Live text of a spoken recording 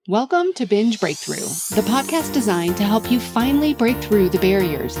Welcome to Binge Breakthrough, the podcast designed to help you finally break through the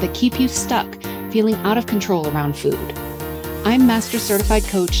barriers that keep you stuck, feeling out of control around food. I'm Master Certified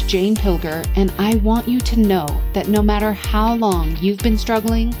Coach Jane Pilger, and I want you to know that no matter how long you've been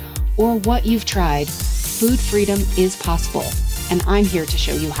struggling or what you've tried, food freedom is possible, and I'm here to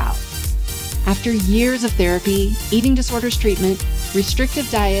show you how. After years of therapy, eating disorders treatment, restrictive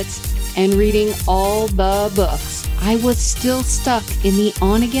diets, and reading all the books, I was still stuck in the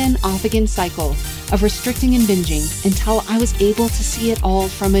on-again, off-again cycle of restricting and binging until I was able to see it all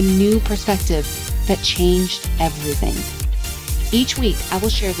from a new perspective that changed everything. Each week, I will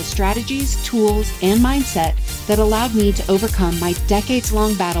share the strategies, tools, and mindset that allowed me to overcome my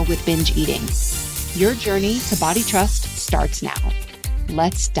decades-long battle with binge eating. Your journey to body trust starts now.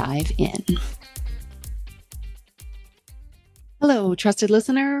 Let's dive in. Hello, trusted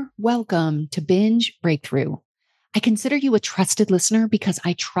listener. Welcome to Binge Breakthrough. I consider you a trusted listener because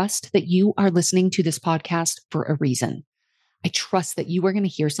I trust that you are listening to this podcast for a reason. I trust that you are going to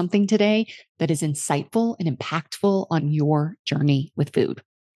hear something today that is insightful and impactful on your journey with food.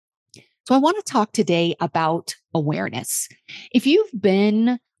 So I want to talk today about awareness. If you've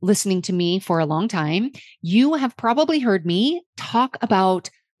been listening to me for a long time, you have probably heard me talk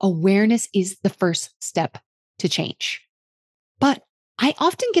about awareness is the first step to change. But I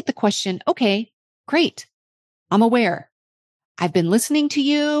often get the question, okay, great. I'm aware. I've been listening to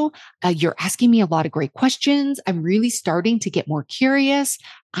you. You're asking me a lot of great questions. I'm really starting to get more curious.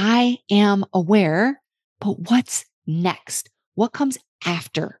 I am aware, but what's next? What comes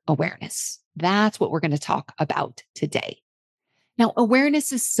after awareness? That's what we're going to talk about today. Now,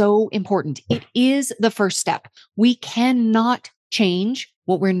 awareness is so important. It is the first step. We cannot change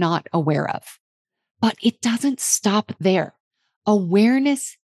what we're not aware of, but it doesn't stop there.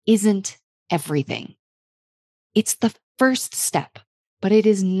 Awareness isn't everything. It's the first step, but it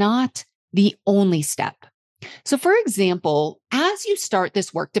is not the only step. So for example, as you start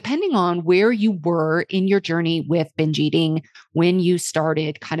this work, depending on where you were in your journey with binge eating, when you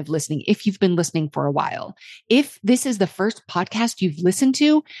started kind of listening, if you've been listening for a while, if this is the first podcast you've listened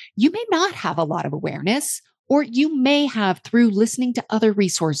to, you may not have a lot of awareness, or you may have through listening to other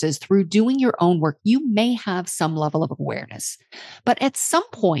resources, through doing your own work, you may have some level of awareness. But at some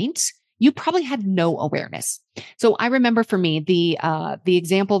point, you probably had no awareness. So I remember for me, the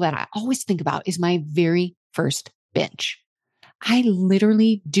example that I always think about is my very first binge. I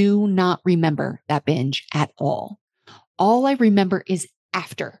literally do not remember that binge at all. All I remember is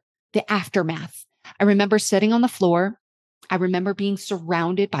the aftermath. I remember sitting on the floor. I remember being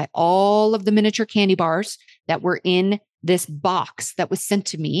surrounded by all of the miniature candy bars that were in this box that was sent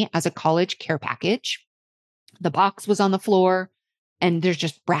to me as a college care package. The box was on the floor. And there's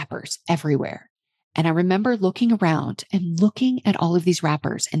just wrappers everywhere. And I remember looking around and looking at all of these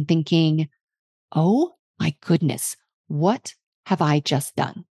wrappers and thinking, oh my goodness, what have I just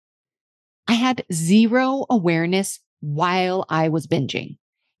done? I had zero awareness while I was binging.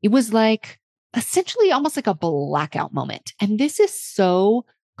 It was like essentially almost like a blackout moment. And this is so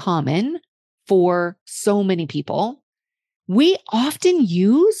common for so many people. We often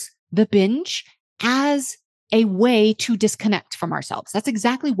use the binge as a way to disconnect from ourselves. That's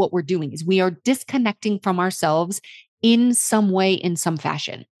exactly what we're doing, is we are disconnecting from ourselves in some way, in some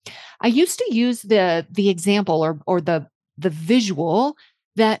fashion. I used to use the example or the visual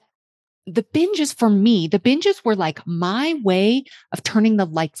that the binges for me, the binges were like my way of turning the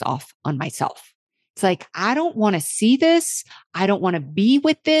lights off on myself. It's like, I don't want to see this. I don't want to be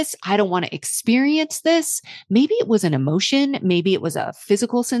with this. I don't want to experience this. Maybe it was an emotion. Maybe it was a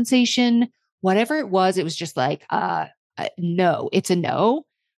physical sensation. Whatever it was just like, no, it's a no.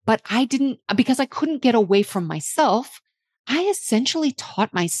 But I didn't, because I couldn't get away from myself, I essentially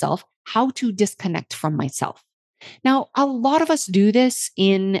taught myself how to disconnect from myself. Now, a lot of us do this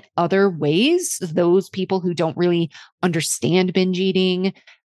in other ways. Those people who don't really understand binge eating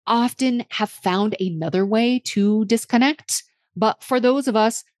often have found another way to disconnect. But for those of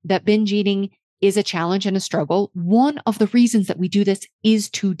us that binge eating is a challenge and a struggle, one of the reasons that we do this is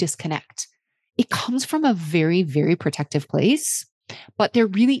to disconnect. It comes from a very, very protective place, but there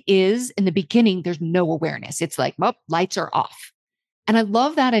really is, in the beginning, there's no awareness. It's like, well, lights are off. And I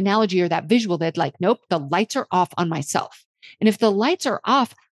love that analogy or that visual that like, nope, the lights are off on myself. And if the lights are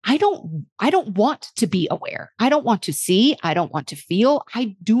off, I don't want to be aware. I don't want to see. I don't want to feel.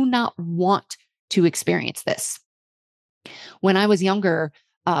 I do not want to experience this. When I was younger,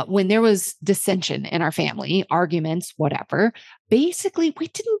 when there was dissension in our family, arguments, whatever, basically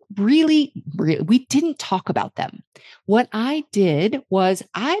we didn't talk about them. What I did was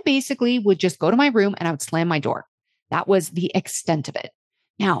I basically would just go to my room and I would slam my door. That was the extent of it.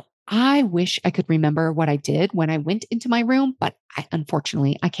 Now, I wish I could remember what I did when I went into my room, but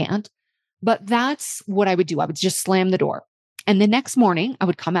unfortunately, I can't. But that's what I would do. I would just slam the door. And the next morning, I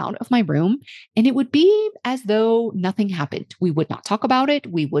would come out of my room and it would be as though nothing happened. We would not talk about it.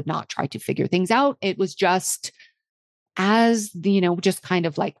 We would not try to figure things out. It was just just kind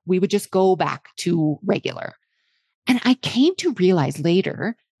of like we would just go back to regular. And I came to realize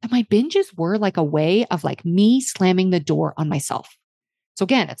later that my binges were like a way of like me slamming the door on myself. So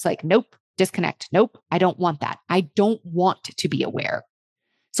again, it's like, nope, disconnect. Nope, I don't want that. I don't want to be aware.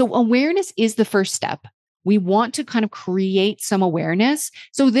 So awareness is the first step. We want to kind of create some awareness.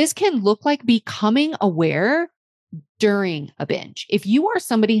 So this can look like becoming aware during a binge. If you are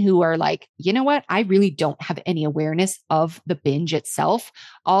somebody who are like, you know what, I really don't have any awareness of the binge itself.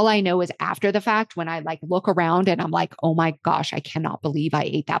 All I know is after the fact, when I like look around and I'm like, oh my gosh, I cannot believe I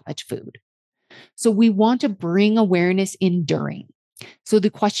ate that much food. So we want to bring awareness in during. So the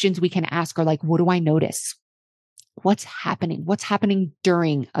questions we can ask are like, what do I notice? What's happening? What's happening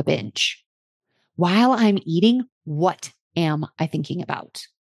during a binge? While I'm eating, what am I thinking about?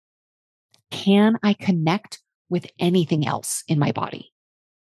 Can I connect with anything else in my body?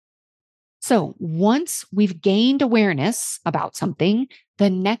 So once we've gained awareness about something, the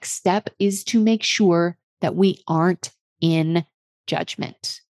next step is to make sure that we aren't in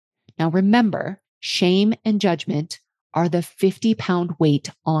judgment. Now remember, shame and judgment are the 50-pound weight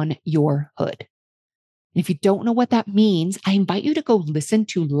on your hood. And if you don't know what that means, I invite you to go listen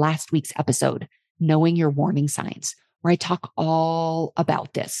to last week's episode, Knowing Your Warning Signs, where I talk all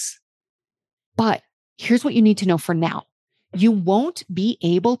about this. But here's what you need to know for now. You won't be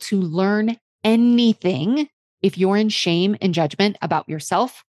able to learn anything if you're in shame and judgment about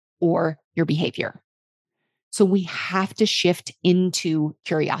yourself or your behavior. So we have to shift into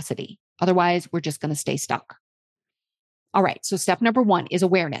curiosity. Otherwise, we're just going to stay stuck. All right. So step number 1 is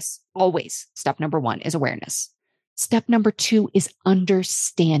awareness. Always step number 1 is awareness. Step number 2 is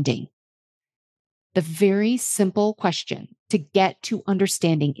understanding. The very simple question to get to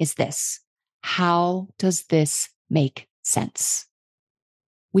understanding is this: how does this make sense?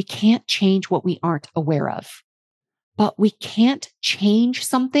 We can't change what we aren't aware of, but we can't change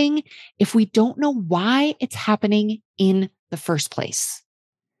something if we don't know why it's happening in the first place.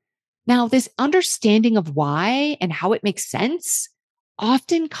 Now, this understanding of why and how it makes sense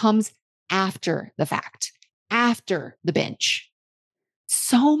often comes after the fact, after the binge.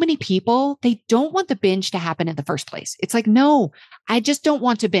 So many people, they don't want the binge to happen in the first place. It's like, no, I just don't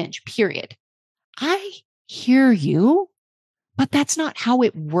want to binge, period. I hear you, but that's not how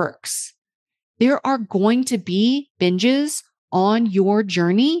it works. There are going to be binges on your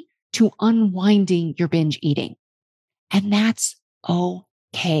journey to unwinding your binge eating. And that's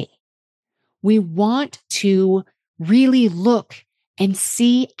okay. We want to really look and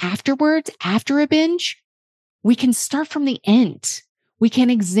see afterwards, after a binge, we can start from the end. We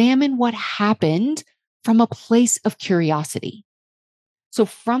can examine what happened from a place of curiosity. So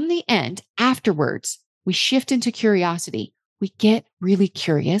from the end, afterwards, we shift into curiosity. We get really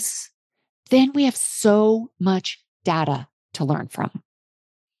curious. Then we have so much data to learn from.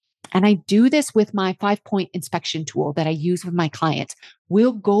 And I do this with my 5-point inspection tool that I use with my clients.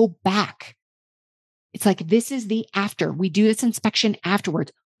 We'll go back. It's like, this is the after. We do this inspection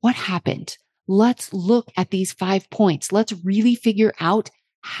afterwards. What happened? Let's look at these 5 points. Let's really figure out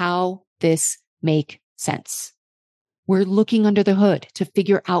how this makes sense. We're looking under the hood to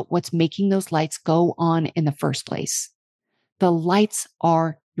figure out what's making those lights go on in the first place. The lights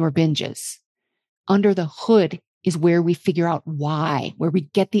are your binges. Under the hood is where we figure out why, where we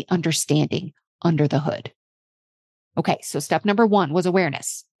get the understanding under the hood. Okay, so step number 1 was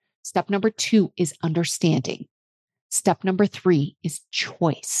awareness. Step number 2 is understanding. Step number 3 is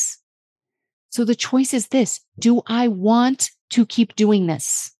choice. So the choice is this: do I want to keep doing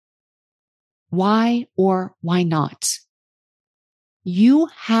this? Why or why not? You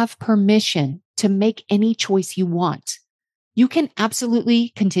have permission to make any choice you want. You can absolutely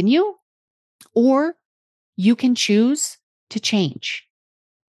continue, or you can choose to change.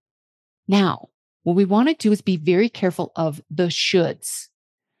 Now, what we want to do is be very careful of the shoulds.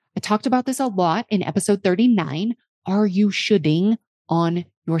 I talked about this a lot in episode 39. Are you shoulding on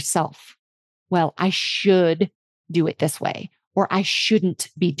yourself? Well, I should do it this way, or I shouldn't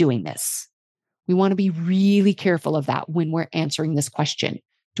be doing this. We want to be really careful of that when we're answering this question.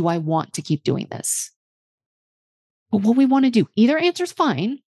 Do I want to keep doing this? But what we want to do, either answer is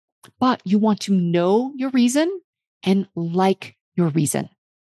fine, but you want to know your reason and like your reason.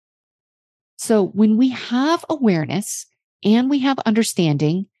 So when we have awareness and we have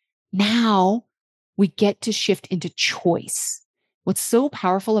understanding, now we get to shift into choice. What's so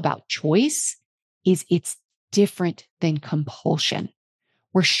powerful about choice is it's different than compulsion.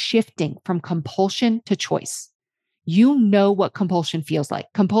 We're shifting from compulsion to choice. You know what compulsion feels like.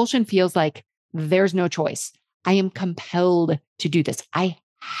 Compulsion feels like there's no choice. I am compelled to do this. I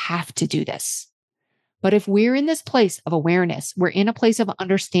have to do this. But if we're in this place of awareness, we're in a place of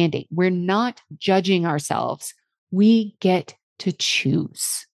understanding, we're not judging ourselves, we get to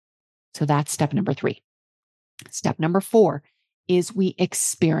choose. So that's step number 3. Step number 4 is we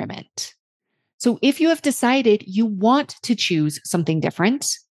experiment. So if you have decided you want to choose something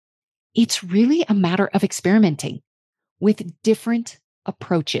different, it's really a matter of experimenting with different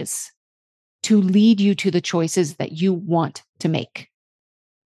approaches to lead you to the choices that you want to make.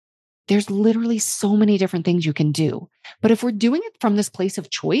 There's literally so many different things you can do. But if we're doing it from this place of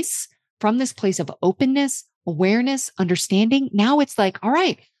choice, from this place of openness, awareness, understanding, now it's like, all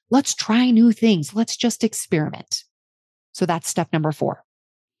right, let's try new things. Let's just experiment. So that's step number 4.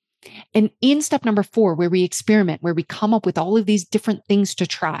 And in step number 4, where we experiment, where we come up with all of these different things to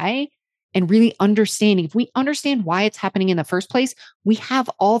try and really understanding, if we understand why it's happening in the first place, we have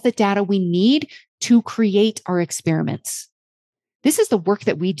all the data we need to create our experiments. This is the work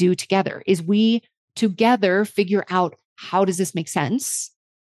that we do together, is we together figure out how does this make sense?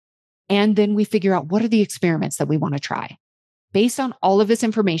 And then we figure out what are the experiments that we want to try. Based on all of this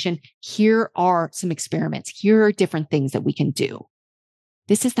information, here are some experiments. Here are different things that we can do.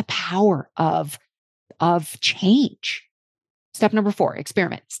 This is the power of change. Step number 4,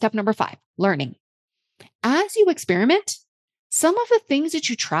 experiment. Step number 5, learning. As you experiment, some of the things that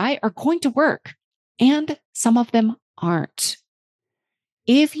you try are going to work and some of them aren't.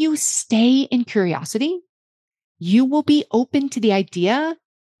 If you stay in curiosity, you will be open to the idea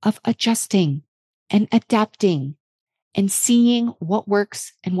of adjusting and adapting and seeing what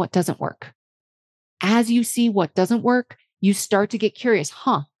works and what doesn't work. As you see what doesn't work, you start to get curious.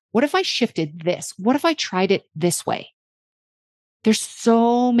 What if I shifted this? What if I tried it this way? There's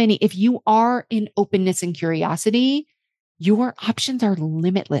so many. If you are in openness and curiosity, your options are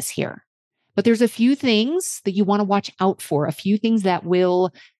limitless here. But there's a few things that you want to watch out for, a few things that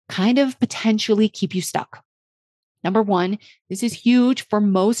will kind of potentially keep you stuck. Number 1, this is huge for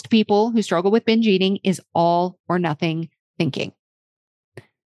most people who struggle with binge eating, is all or nothing thinking.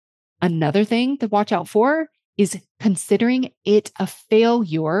 Another thing to watch out for is considering it a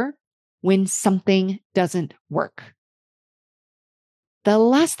failure when something doesn't work. The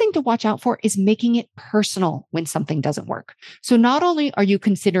last thing to watch out for is making it personal when something doesn't work. So not only are you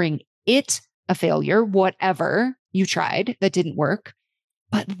considering it a failure, whatever you tried that didn't work,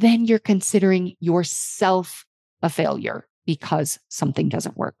 but then you're considering yourself a failure because something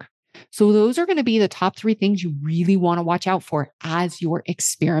doesn't work. So those are going to be the top 3 things you really want to watch out for as you're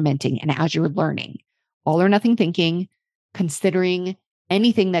experimenting and as you're learning. All or nothing thinking, considering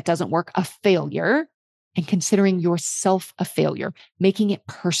anything that doesn't work a failure, and considering yourself a failure, making it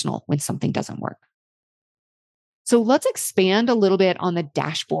personal when something doesn't work. So let's expand a little bit on the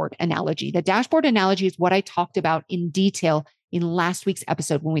dashboard analogy. The dashboard analogy is what I talked about in detail in last week's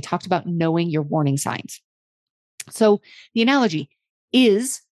episode when we talked about knowing your warning signs. So the analogy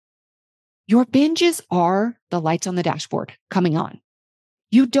is your binges are the lights on the dashboard coming on.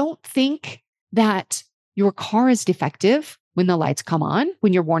 You don't think that your car is defective when the lights come on,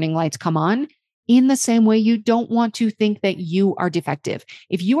 when your warning lights come on. In the same way, you don't want to think that you are defective.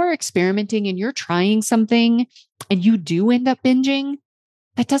 If you are experimenting and you're trying something and you do end up binging,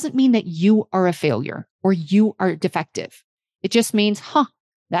 that doesn't mean that you are a failure or you are defective. It just means,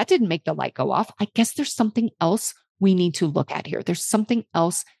 that didn't make the light go off. I guess there's something else we need to look at here. There's something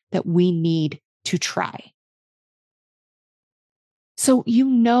else that we need to try. So you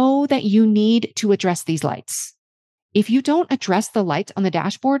know that you need to address these lights. If you don't address the lights on the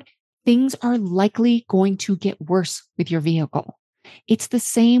dashboard, things are likely going to get worse with your vehicle. It's the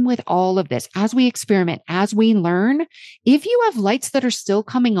same with all of this. As we experiment, as we learn, if you have lights that are still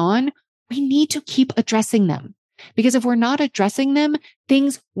coming on, we need to keep addressing them. Because if we're not addressing them,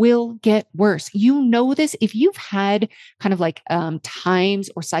 things will get worse. You know this if you've had kind of like times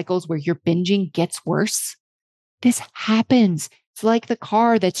or cycles where your binging gets worse. This happens. It's like the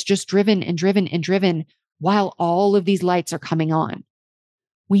car that's just driven and driven and driven while all of these lights are coming on.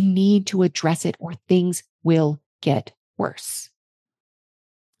 We need to address it or things will get worse.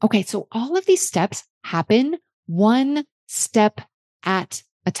 Okay, so all of these steps happen one step at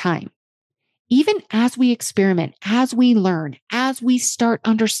a time. Even as we experiment, as we learn, as we start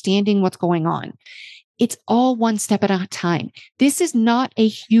understanding what's going on, it's all one step at a time. This is not a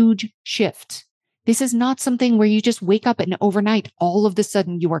huge shift. This is not something where you just wake up and overnight, all of a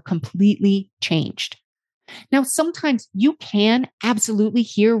sudden you are completely changed. Now, sometimes you can absolutely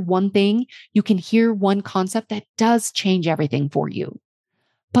hear one thing. You can hear one concept that does change everything for you,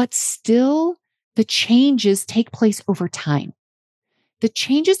 but still the changes take place over time. The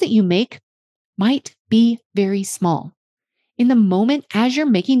changes that you make might be very small. In the moment, as you're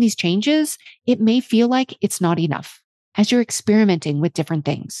making these changes, it may feel like it's not enough as you're experimenting with different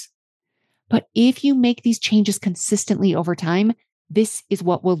things. But if you make these changes consistently over time, this is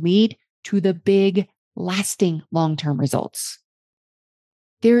what will lead to the big, lasting long-term results.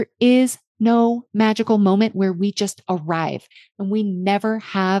 There is no magical moment where we just arrive and we never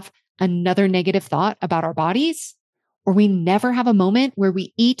have another negative thought about our bodies, or we never have a moment where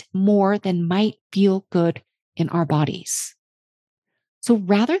we eat more than might feel good in our bodies. So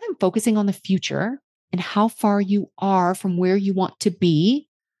rather than focusing on the future and how far you are from where you want to be,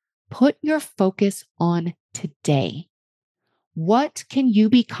 put your focus on today. What can you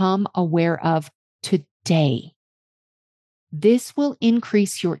become aware of today? This will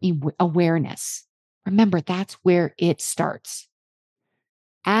increase your awareness. Remember, that's where it starts.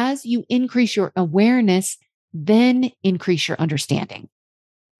 As you increase your awareness, then increase your understanding.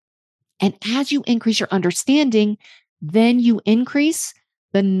 And as you increase your understanding, then you increase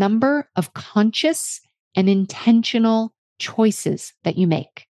the number of conscious and intentional choices that you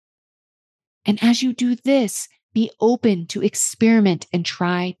make. And as you do this, be open to experiment and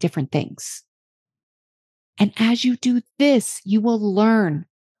try different things. And as you do this, you will learn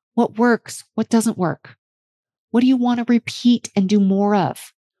what works, what doesn't work. What do you want to repeat and do more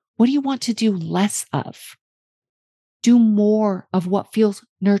of? What do you want to do less of? Do more of what feels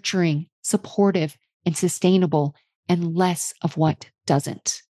nurturing, supportive, and sustainable, and less of what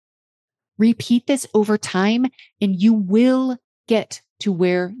doesn't. Repeat this over time, and you will get to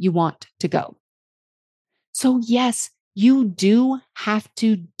where you want to go. So yes, you do have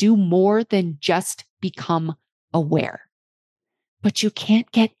to do more than just become aware. But you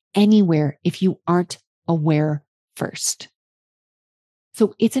can't get anywhere if you aren't aware first.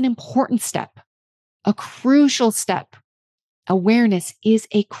 So it's an important step, a crucial step. Awareness is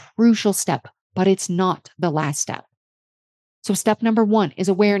a crucial step, but it's not the last step. So step number 1 is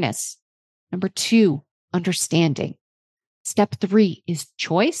awareness. Number 2, understanding. Step 3 is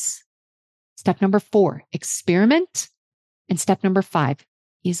choice. Step number 4, experiment. And step number 5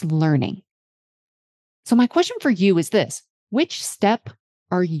 is learning. So my question for you is this: which step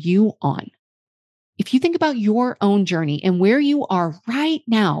are you on? If you think about your own journey and where you are right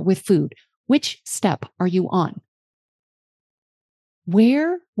now with food, which step are you on?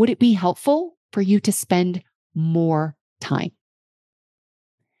 Where would it be helpful for you to spend more time?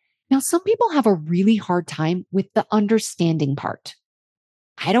 Now, some people have a really hard time with the understanding part.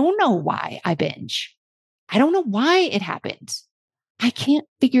 I don't know why I binge. I don't know why it happened. I can't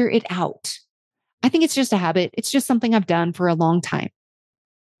figure it out. I think it's just a habit. It's just something I've done for a long time.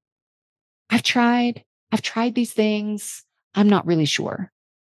 I've tried these things. I'm not really sure.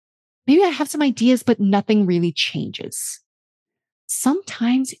 Maybe I have some ideas, but nothing really changes.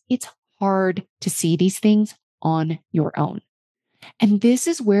 Sometimes it's hard to see these things on your own. And this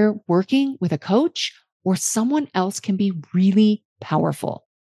is where working with a coach or someone else can be really powerful.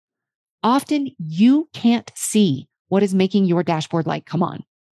 Often you can't see what is making your dashboard light come on.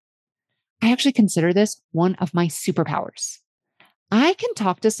 I actually consider this one of my superpowers. I can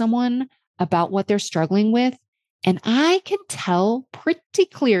talk to someone about what they're struggling with, and I can tell pretty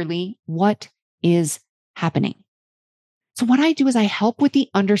clearly what is happening. So what I do is I help with the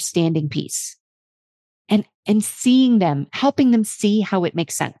understanding piece and seeing them, helping them see how it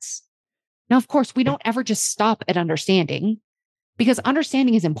makes sense. Now, of course, we don't ever just stop at understanding, because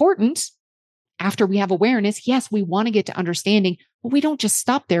understanding is important. After we have awareness, yes, we want to get to understanding, but we don't just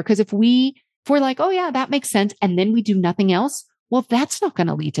stop there, because if we're like, oh yeah, that makes sense, and then we do nothing else, well, that's not going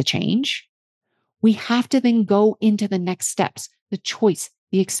to lead to change. We have to then go into the next steps, the choice,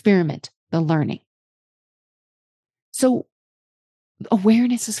 the experiment, the learning. So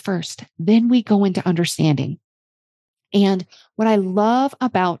awareness is first, then we go into understanding. And what I love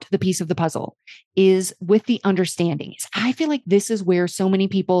about the piece of the puzzle is with the understanding. I feel like this is where so many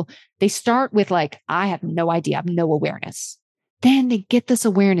people, they start with like, I have no idea, I have no awareness. Then they get this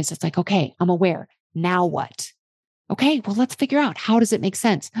awareness. It's like, okay, I'm aware. Now what? Okay, well, let's figure out, how does it make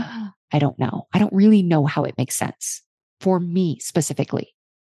sense? I don't know. I don't really know how it makes sense for me specifically.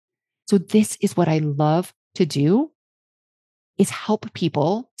 So this is what I love to do, is help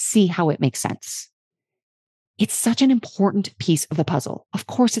people see how it makes sense. It's such an important piece of the puzzle. Of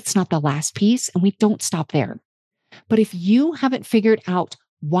course, it's not the last piece, and we don't stop there. But if you haven't figured out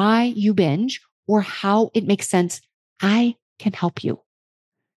why you binge or how it makes sense, I can help you.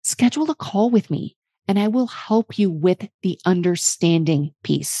 Schedule a call with me and I will help you with the understanding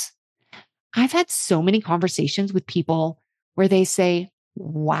piece. I've had so many conversations with people where they say,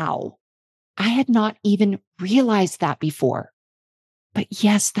 wow, I had not even realized that before. But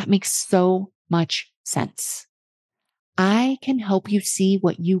yes, that makes so much sense. I can help you see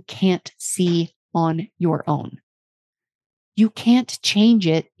what you can't see on your own. You can't change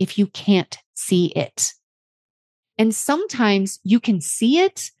it if you can't see it. And sometimes you can see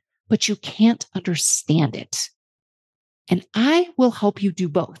it, but you can't understand it. And I will help you do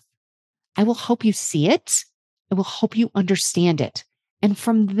both. I will help you see it. I will help you understand it. And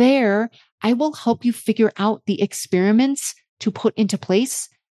from there, I will help you figure out the experiments to put into place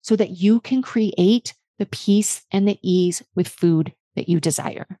so that you can create the peace and the ease with food that you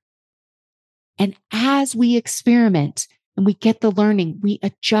desire. And as we experiment and we get the learning, we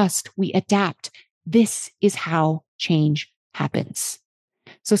adjust, we adapt. This is how change happens.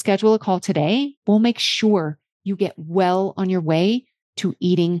 So schedule a call today. We'll make sure you get well on your way to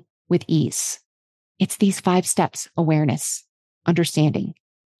eating with ease. It's these 5 steps: awareness, understanding,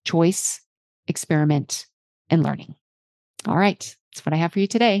 choice, experiment, and learning. All right. That's what I have for you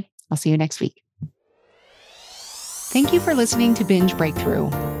today. I'll see you next week. Thank you for listening to Binge Breakthrough.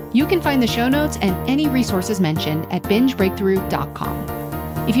 You can find the show notes and any resources mentioned at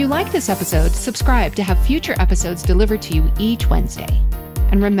bingebreakthrough.com. If you like this episode, subscribe to have future episodes delivered to you each Wednesday.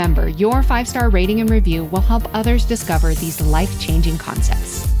 And remember, your 5-star rating and review will help others discover these life-changing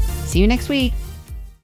concepts. See you next week.